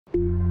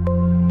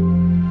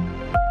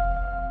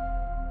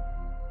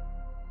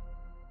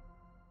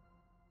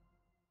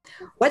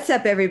What's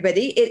up,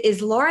 everybody? It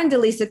is Lauren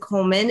Delisa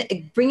Coleman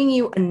bringing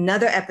you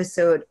another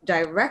episode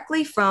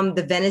directly from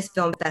the Venice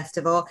Film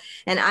Festival.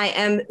 And I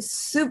am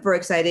super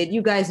excited.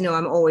 You guys know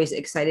I'm always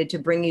excited to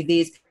bring you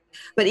these,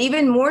 but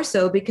even more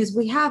so because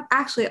we have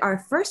actually our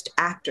first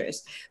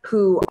actress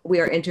who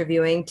we are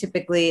interviewing.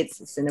 Typically, it's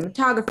a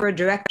cinematographer,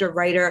 director,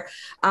 writer,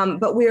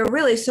 but we are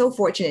really so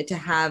fortunate to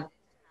have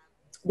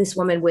this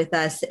woman with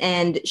us,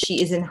 and she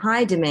is in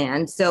high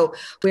demand. So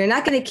we're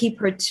not going to keep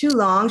her too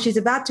long. She's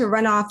about to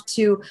run off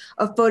to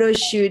a photo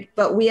shoot,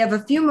 but we have a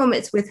few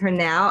moments with her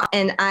now.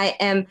 And I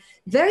am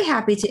very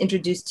happy to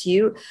introduce to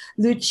you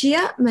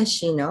Lucia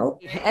Mascino.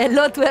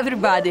 Hello to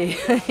everybody.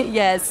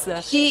 Yes.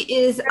 She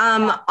is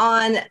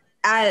at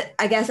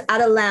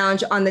a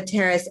lounge on the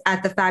terrace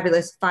at the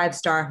fabulous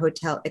 5-star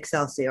Hotel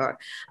Excelsior,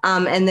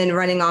 and then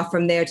running off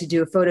from there to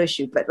do a photo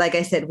shoot. But like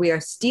I said, we are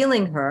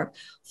stealing her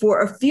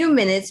for a few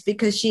minutes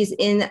because she's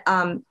in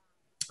a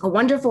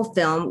wonderful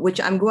film, which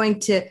I'm going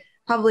to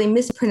probably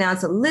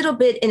mispronounce a little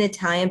bit in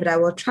Italian, but I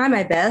will try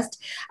my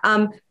best.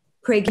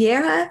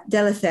 Preghiera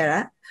della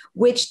Sera,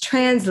 which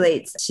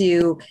translates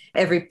to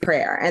every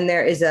prayer. And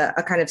there is a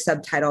kind of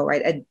subtitle,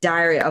 right? A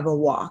diary of a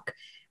walk.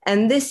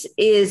 And this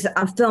is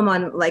a film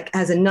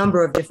has a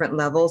number of different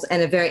levels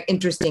and a very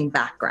interesting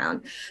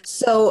background.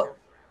 So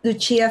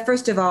Lucia,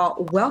 first of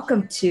all,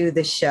 welcome to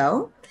the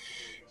show.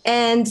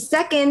 And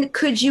second,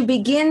 could you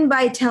begin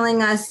by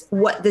telling us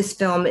what this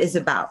film is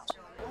about?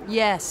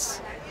 Yes,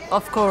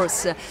 of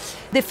course.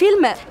 The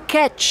film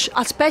catch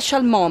a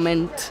special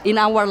moment in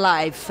our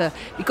life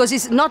because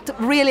it's not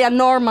really a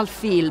normal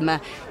film.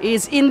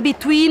 It's in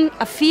between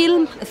a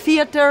film, a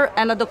theater,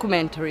 and a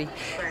documentary.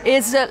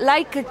 It's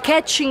like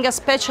catching a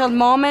special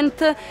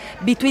moment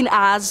between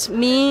us,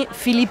 me,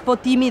 Fillipo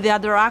Timi, the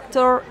other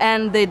actor,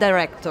 and the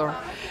director,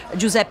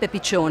 Giuseppe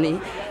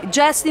Piccioni.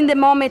 Just in the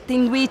moment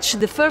in which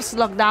the first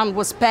lockdown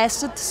was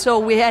passed, so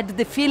we had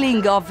the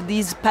feeling of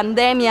this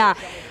pandemic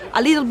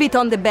a little bit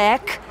on the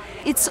back.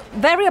 It's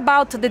very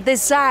about the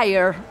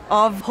desire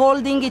of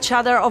holding each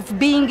other, of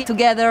being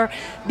together,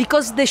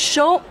 because the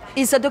show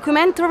is a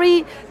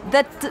documentary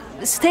that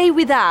stay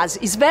with us.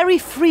 It's very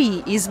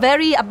free. It's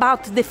very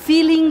about the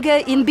feeling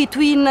in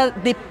between the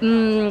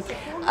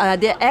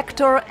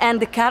actor and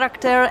the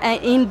character,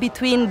 and in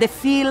between the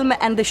film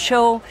and the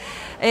show.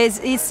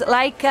 It's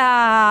like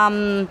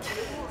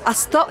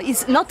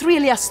it's not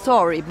really a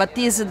story, but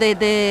is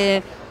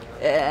the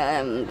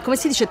come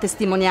si dice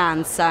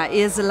testimonianza,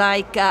 is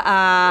like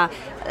a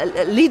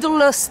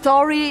little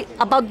story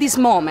about this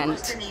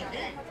moment.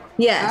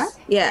 Yes,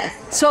 yes.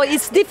 So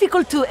it's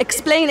difficult to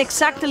explain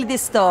exactly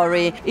this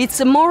story. It's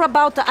more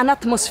about an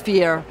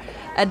atmosphere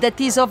that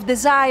is of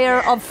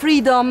desire, of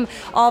freedom,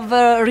 of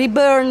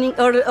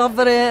rebirthing,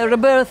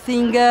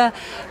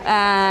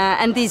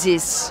 and this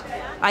is,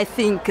 I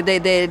think,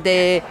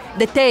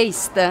 the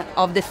taste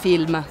of the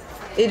film.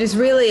 It is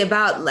really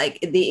about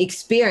the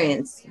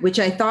experience, which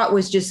I thought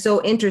was just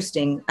so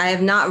interesting. I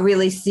have not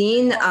really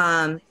seen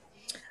an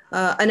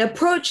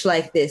approach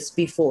like this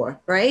before,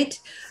 right?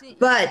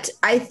 But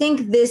I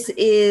think this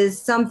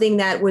is something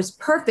that was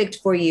perfect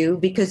for you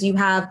because you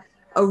have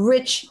a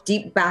rich,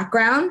 deep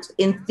background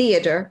in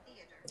theater.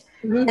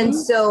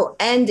 Mm-hmm.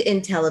 and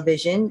in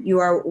television. You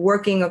are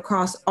working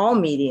across all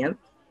medium.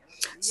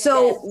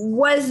 So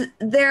was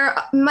there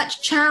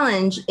much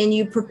challenge in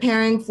you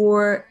preparing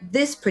for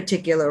this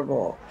particular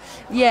role?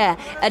 Yeah,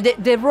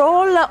 the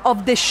role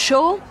of the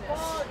show,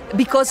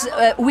 because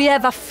we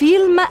have a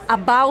film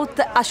about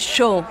a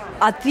show,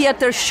 a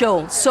theater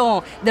show.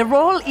 So the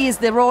role is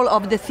the role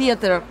of the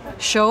theater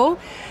show,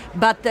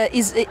 but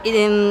is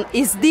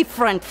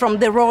different from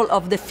the role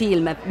of the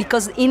film,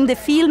 because in the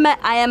film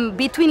I am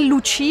between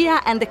Lucia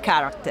and the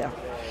character.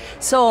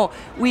 So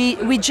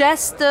we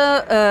just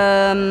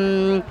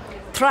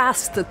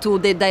trust to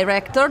the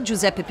director,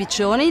 Giuseppe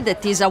Piccioni,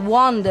 that is a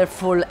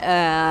wonderful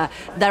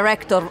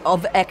director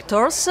of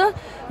actors.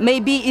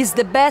 Maybe is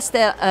the best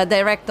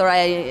director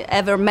I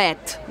ever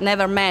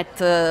never met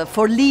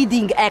for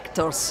leading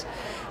actors,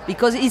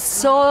 because it's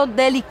so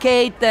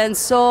delicate, and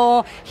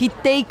so he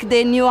take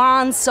the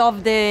nuance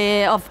of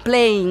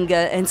playing,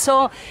 and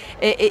so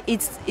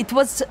it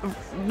was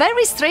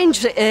very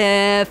strange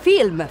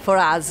film for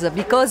us,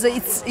 because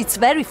it's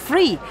very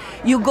free.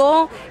 You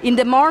go in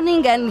the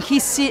morning and he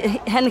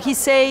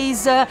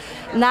says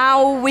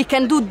now we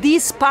can do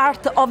this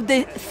part of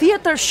the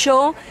theater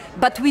show,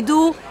 but we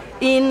do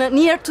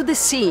near to the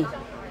sea.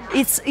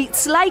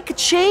 It's like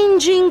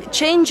changing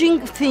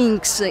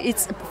things.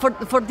 It's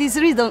for this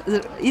reason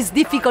it's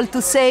difficult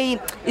to say.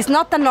 It's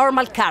not a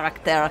normal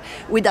character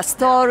with a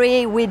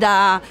story, with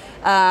a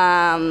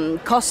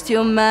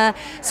costume.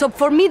 So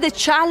for me the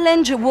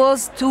challenge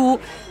was to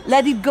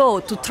let it go,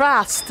 to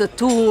trust,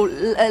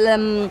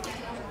 to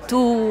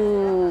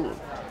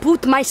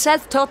put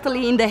myself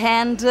totally in the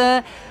hand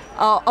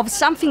of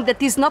something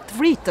that is not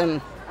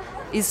written.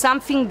 Is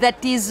something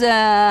that is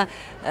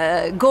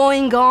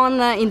going on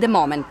in the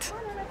moment.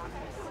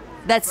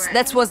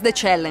 That was the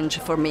challenge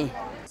for me.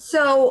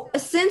 So,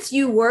 since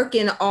you work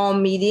in all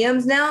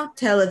mediums now,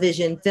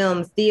 television,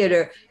 film,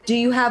 theater, do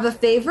you have a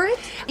favorite?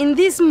 In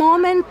this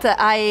moment,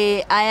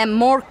 I am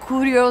more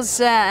curious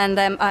and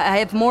I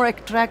have more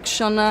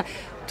attraction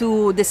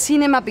to the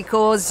cinema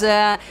because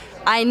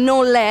I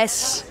know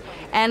less,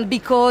 and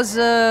because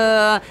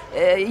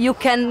you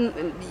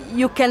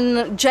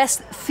can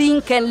just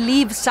think and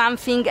live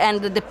something,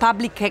 and the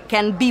public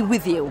can be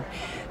with you.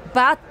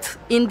 But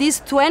in these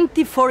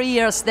 24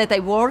 years that I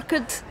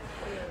worked,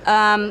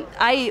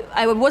 I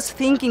was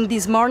thinking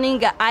this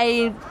morning,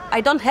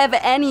 I don't have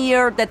any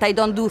year that I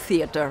don't do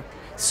theater.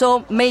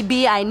 So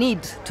maybe I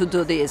need to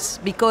do this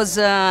because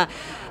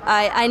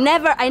I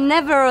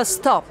never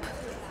stop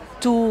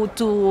to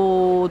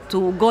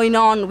going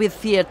on with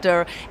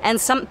theater. And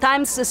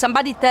sometimes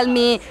somebody tell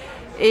me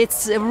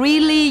it's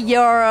really you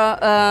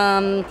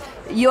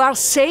are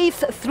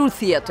safe through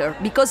theater,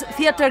 because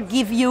theater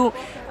give you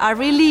a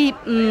really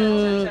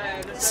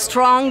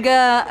strong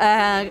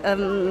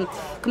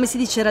come si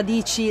dice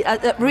radici,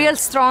 a real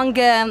strong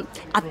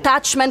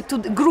attachment to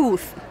the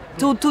growth,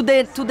 to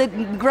the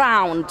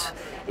ground.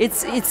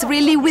 It's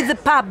really with the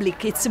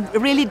public. It's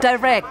really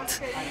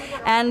direct,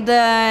 and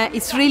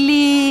it's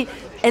really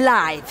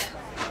alive.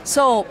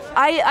 So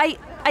I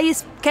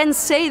can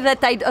say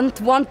that I don't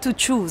want to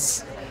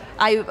choose.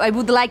 I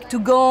would like to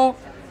go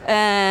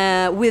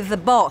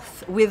with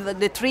both,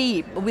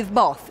 with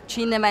both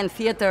cinema and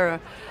theater.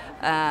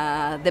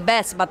 The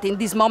best, but in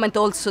this moment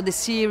also the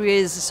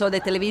series, so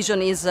the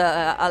television is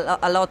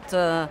a lot,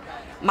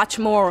 much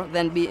more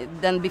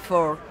than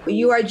before.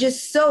 You are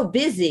just so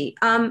busy.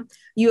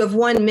 You have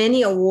won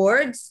many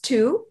awards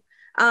too.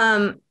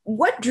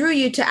 What drew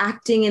you to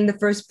acting in the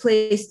first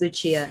place,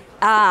 Lucia?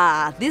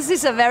 This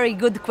is a very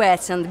good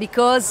question,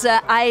 because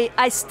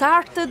I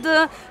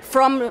started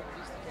from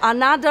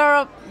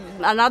another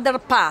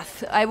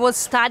path. I was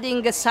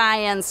studying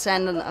science,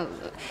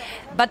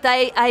 but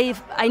I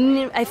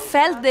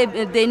felt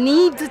the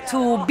need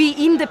to be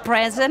in the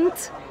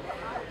present,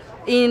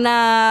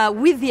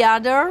 with the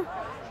other,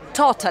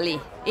 totally,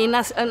 in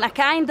a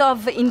kind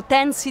of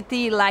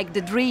intensity like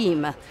the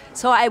dream.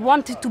 So I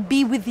wanted to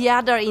be with the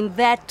other in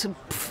that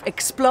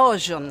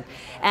explosion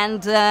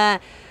and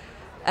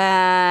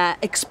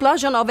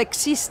explosion of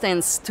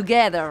existence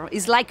together.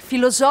 It's like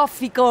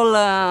philosophical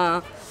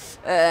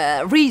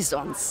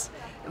reasons.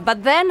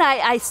 But then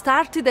I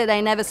started and I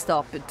never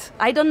stopped.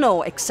 I don't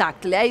know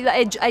exactly.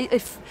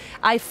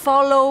 I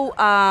follow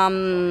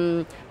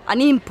an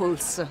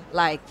impulse,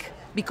 like,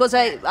 because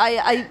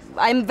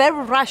I'm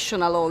very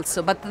rational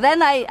also. But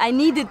then I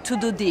needed to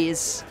do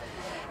this,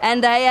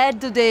 and I had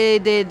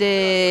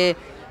the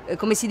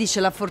come si dice,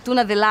 la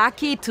fortuna, the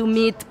lucky to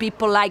meet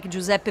people like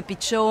Giuseppe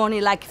Piccioni,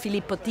 like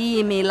Fillipo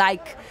Timi,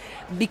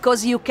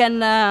 because you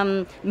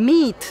can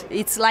meet.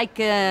 It's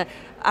like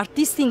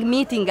artistic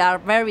meetings are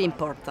very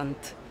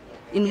important,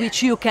 in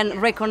which you can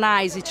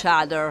recognize each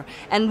other.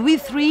 And we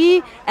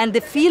three, and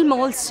the film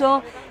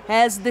also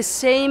has the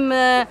same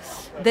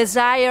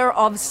desire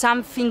of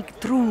something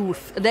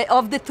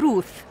of the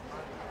truth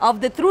of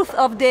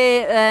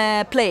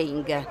the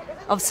playing,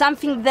 of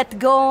something that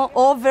go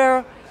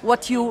over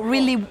what you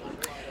really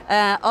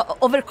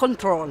over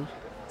control,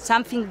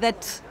 something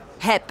that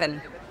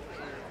happen.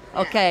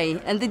 Okay,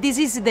 and this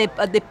is the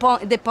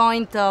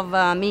point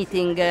of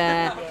meeting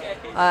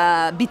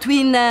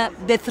between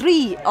the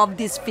three of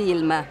this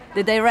film,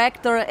 the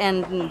director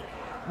and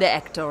the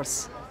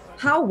actors.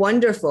 How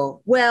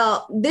wonderful.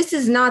 Well, this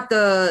is not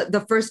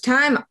the first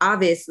time,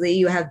 obviously,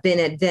 you have been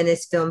at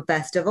Venice Film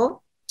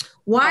Festival.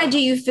 Why do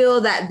you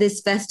feel that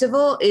this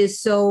festival is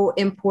so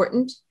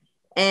important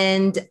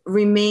and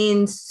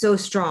remains so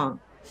strong?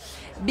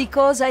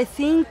 Because I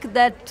think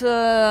that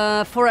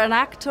for an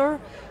actor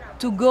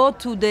to go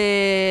to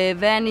the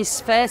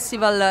Venice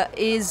Festival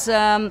is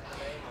a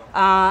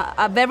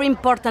very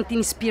important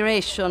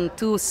inspiration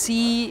to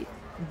see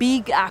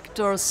big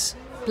actors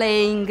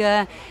playing,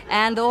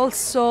 and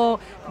also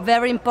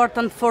very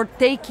important for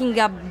taking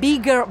a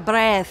bigger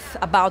breath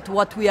about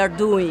what we are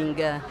doing,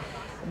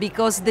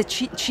 because the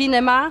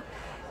cinema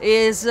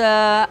is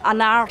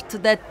an art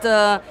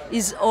that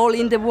is all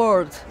in the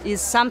world,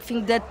 is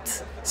something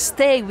that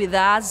stay with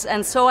us,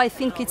 and so I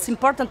think it's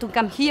important to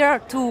come here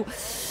to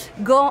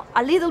go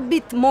a little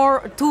bit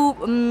more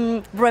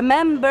to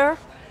remember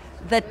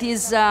that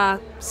is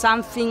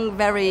something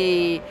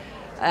very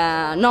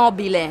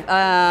nobile,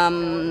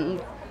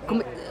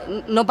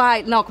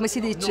 come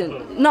si dice?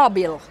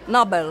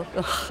 Noble,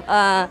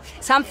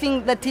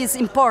 something that is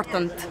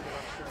important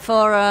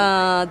for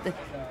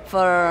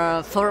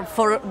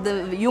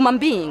the human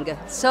being.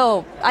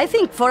 So I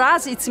think for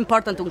us it's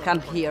important to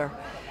come here.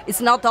 It's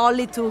not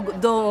only to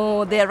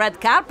do the red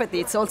carpet,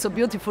 it's also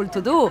beautiful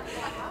to do,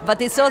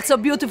 but it's also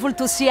beautiful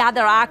to see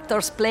other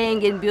actors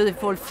playing in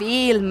beautiful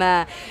film.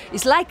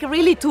 It's like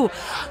really to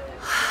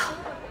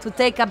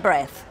take a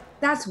breath.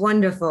 That's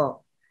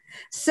wonderful.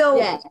 So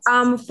yes.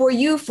 For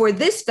you, for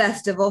this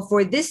festival,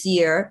 for this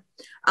year,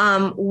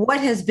 what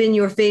has been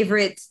your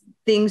favorite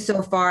thing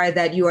so far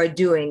that you are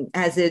doing?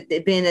 Has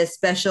it been a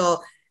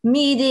special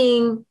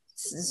meeting,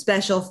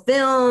 special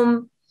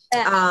film,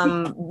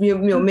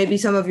 maybe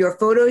some of your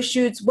photo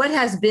shoots. What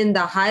has been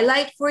the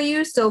highlight for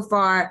you so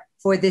far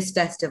for this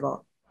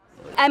festival?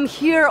 I'm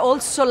here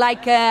also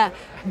like a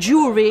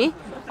jury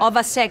of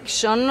a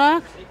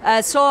section.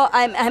 So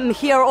I'm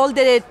here all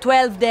the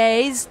 12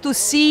 days to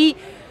see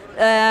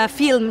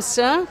films,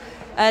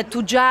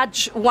 to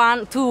judge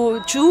one,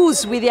 to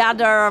choose with the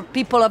other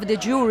people of the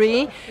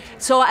jury.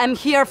 So I'm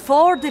here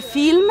for the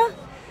film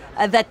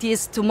that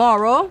is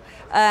tomorrow,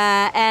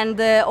 and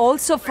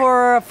also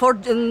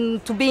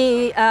to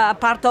be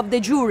part of the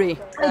jury.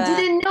 I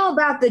didn't know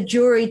about the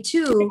jury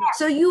too.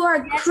 So you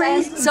are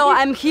crazy. So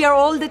I'm here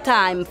all the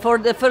time. For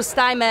the first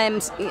time,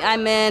 I'm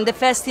in the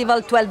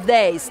festival 12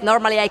 days.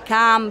 Normally I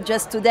come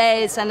just 2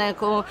 days and I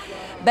go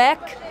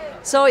back.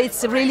 So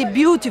it's really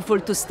beautiful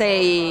to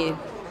stay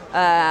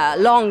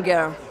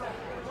longer.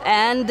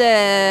 And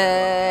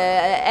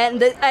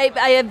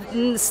I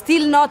have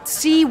still not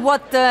see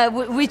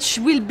which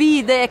will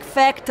be the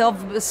effect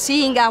of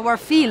seeing our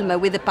film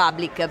with the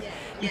public,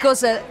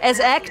 because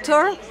as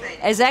actor,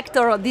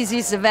 this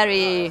is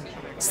very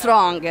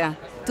strong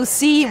to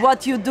see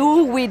what you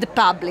do with the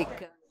public.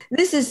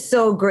 This is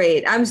so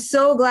great. I'm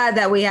so glad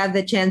that we have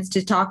the chance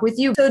to talk with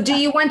you. So do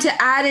you want to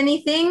add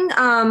anything,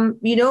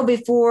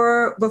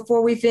 before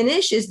we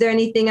finish? Is there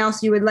anything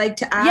else you would like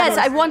to add? Yes,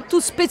 I want to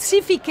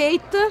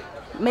specificate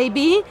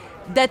maybe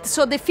that,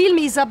 so the film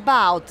is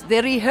about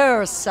the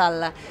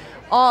rehearsal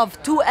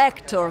of two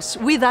actors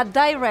with a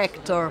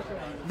director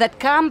that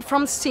come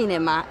from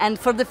cinema and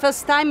for the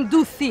first time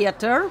do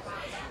theater.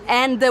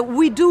 And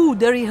we do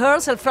the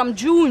rehearsal from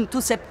June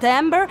to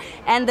September,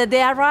 and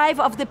the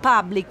arrival of the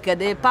public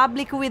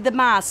with the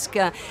mask,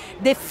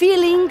 the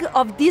feeling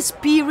of this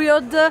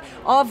period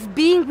of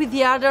being with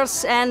the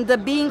others and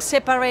being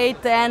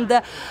separate,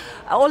 and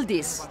all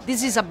this.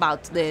 This is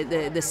about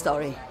the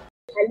story.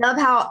 I love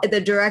how the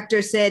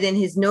director said in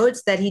his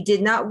notes that he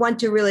did not want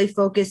to really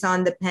focus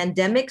on the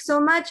pandemic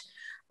so much,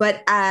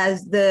 but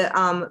as the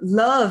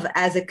love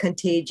as a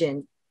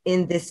contagion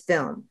in this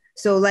film.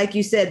 So like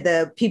you said,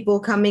 the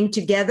people coming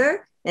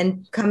together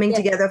and coming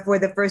together for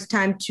the first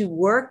time to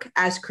work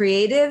as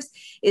creatives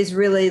is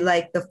really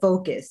like the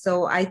focus.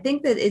 So I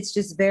think that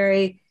it's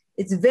very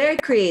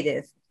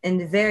creative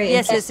and very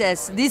yes.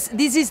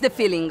 This is the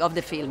feeling of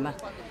the film.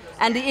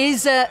 And it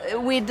is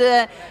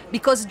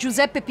because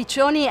Giuseppe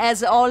Piccioni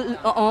has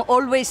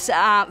always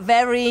a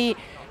very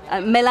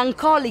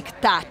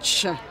melancholic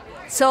touch.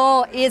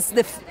 So it's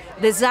the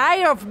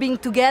desire of being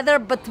together,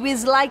 but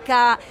with like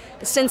a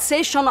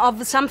sensation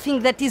of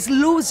something that is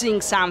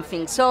losing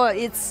something. So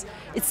it's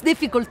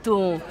difficult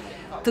to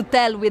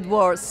tell with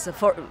words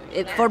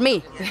for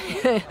me,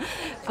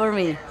 for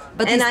me.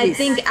 But and I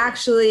think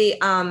actually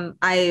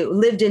I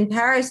lived in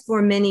Paris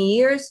for many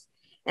years.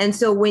 And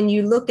so when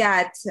you look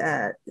at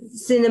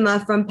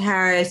cinema from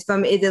Paris,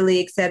 from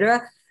Italy,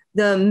 etc.,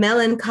 the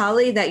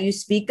melancholy that you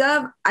speak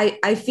of,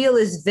 I feel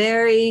is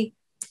very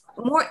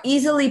more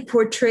easily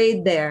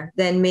portrayed there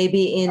than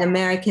maybe in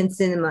American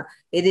cinema.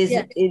 It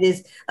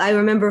is. I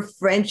remember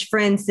French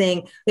friends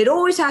saying it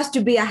always has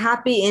to be a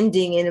happy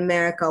ending in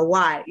America.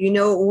 Why?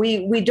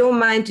 We don't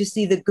mind to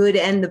see the good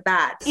and the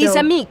bad. It's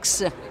a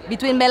mix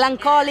between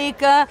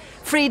melancholic,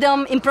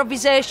 freedom,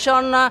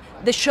 improvisation.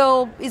 The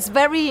show is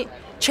very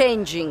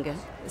changing.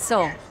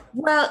 So.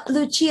 Well,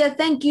 Lucia,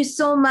 thank you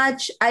so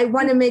much. I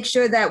want to make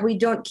sure that we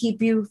don't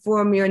keep you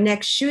from your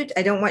next shoot.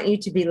 I don't want you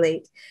to be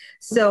late.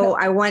 So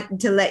I want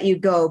to let you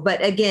go.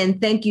 But again,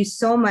 thank you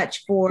so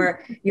much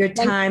for your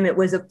time. It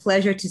was a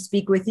pleasure to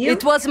speak with you.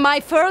 It was my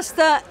first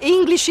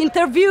English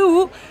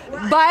interview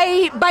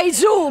by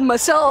Zoom.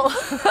 So,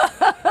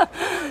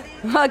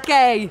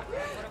 okay.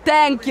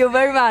 Thank you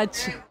very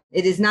much.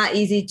 It is not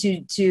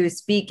easy to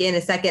speak in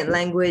a second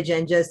language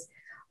and just,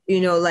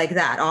 like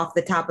that off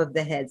the top of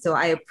the head. So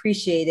I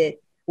appreciate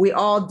it. We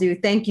all do.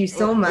 Thank you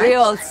so much.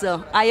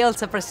 I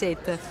also appreciate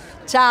it.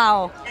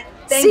 Ciao.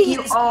 Thank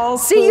you all.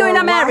 See you in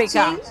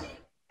America.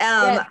 Yes.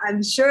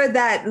 I'm sure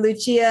that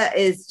Lucia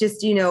is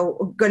just,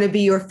 going to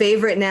be your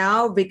favorite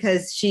now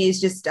because she's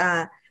just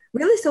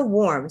really so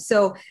warm.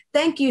 So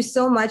thank you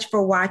so much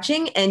for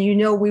watching. And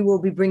we will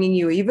be bringing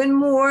you even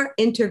more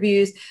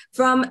interviews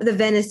from the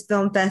Venice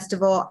Film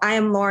Festival. I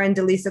am Lauren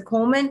Delisa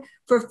Coleman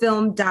for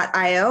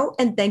film.io,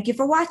 and thank you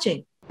for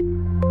watching.